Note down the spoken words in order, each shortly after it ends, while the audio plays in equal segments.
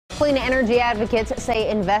Clean energy advocates say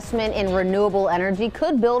investment in renewable energy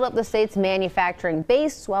could build up the state's manufacturing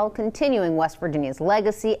base while continuing West Virginia's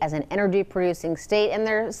legacy as an energy-producing state, and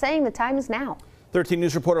they're saying the time is now. 13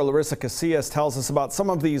 News reporter Larissa Casillas tells us about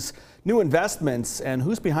some of these new investments and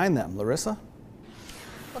who's behind them. Larissa?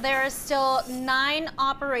 Well, there are still 9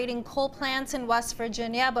 operating coal plants in West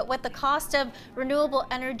Virginia, but with the cost of renewable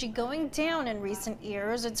energy going down in recent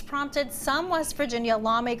years, it's prompted some West Virginia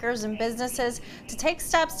lawmakers and businesses to take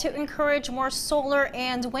steps to encourage more solar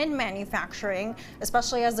and wind manufacturing,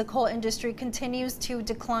 especially as the coal industry continues to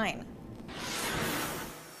decline.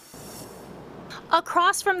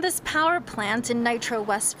 Across from this power plant in Nitro,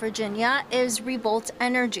 West Virginia, is Revolt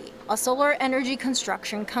Energy, a solar energy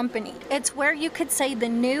construction company. It's where you could say the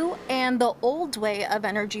new and the old way of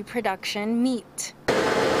energy production meet.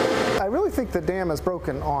 I really think the dam is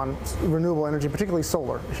broken on renewable energy, particularly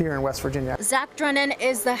solar, here in West Virginia. Zach Drennan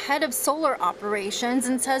is the head of solar operations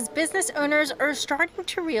and says business owners are starting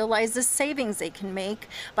to realize the savings they can make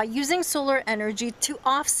by using solar energy to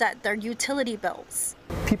offset their utility bills.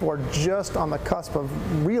 People are just on the cusp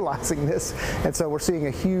of realizing this, and so we're seeing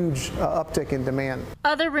a huge uptick in demand.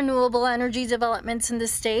 Other renewable energy developments in the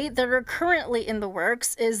state that are currently in the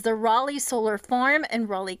works is the Raleigh Solar Farm in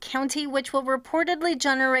Raleigh County, which will reportedly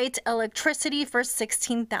generate electricity for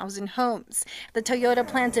 16,000 homes. The Toyota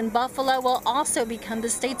plant in Buffalo will also become the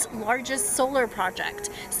state's largest solar project,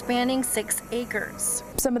 spanning 6 acres.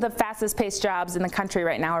 Some of the fastest paced jobs in the country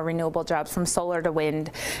right now are renewable jobs, from solar to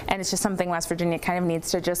wind, and it's just something West Virginia kind of needs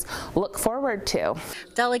to just look forward to.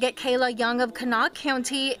 Delegate Kayla Young of Kanawha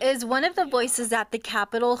County is one of the voices at the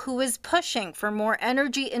Capitol who is pushing for more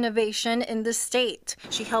energy innovation in the state.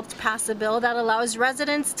 She helped pass a bill that allows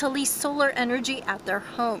residents to lease solar energy at their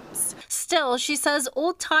homes. Still, she says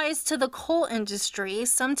old ties to the coal industry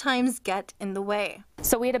sometimes get in the way.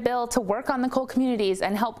 So we had a bill to work on the coal communities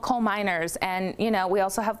and help coal miners, and we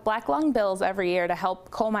also have black lung bills every year to help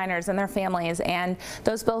coal miners and their families, and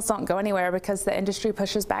those bills don't go anywhere because the industry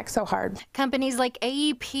pushes back so hard. Companies like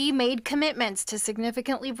AEP made commitments to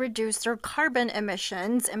significantly reduce their carbon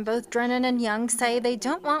emissions, and both Drennan and Young say they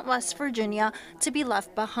don't want West Virginia to be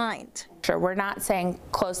left behind. Sure, we're not saying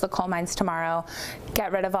close the coal mines tomorrow,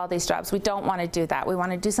 get rid of all these jobs. We don't want to do that. We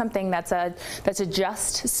want to do something that's a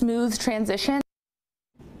just, smooth transition.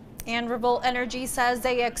 And Revolt Energy says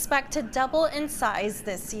they expect to double in size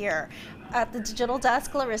this year. At the digital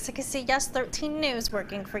desk, Larissa Casillas, 13 News,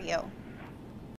 working for you.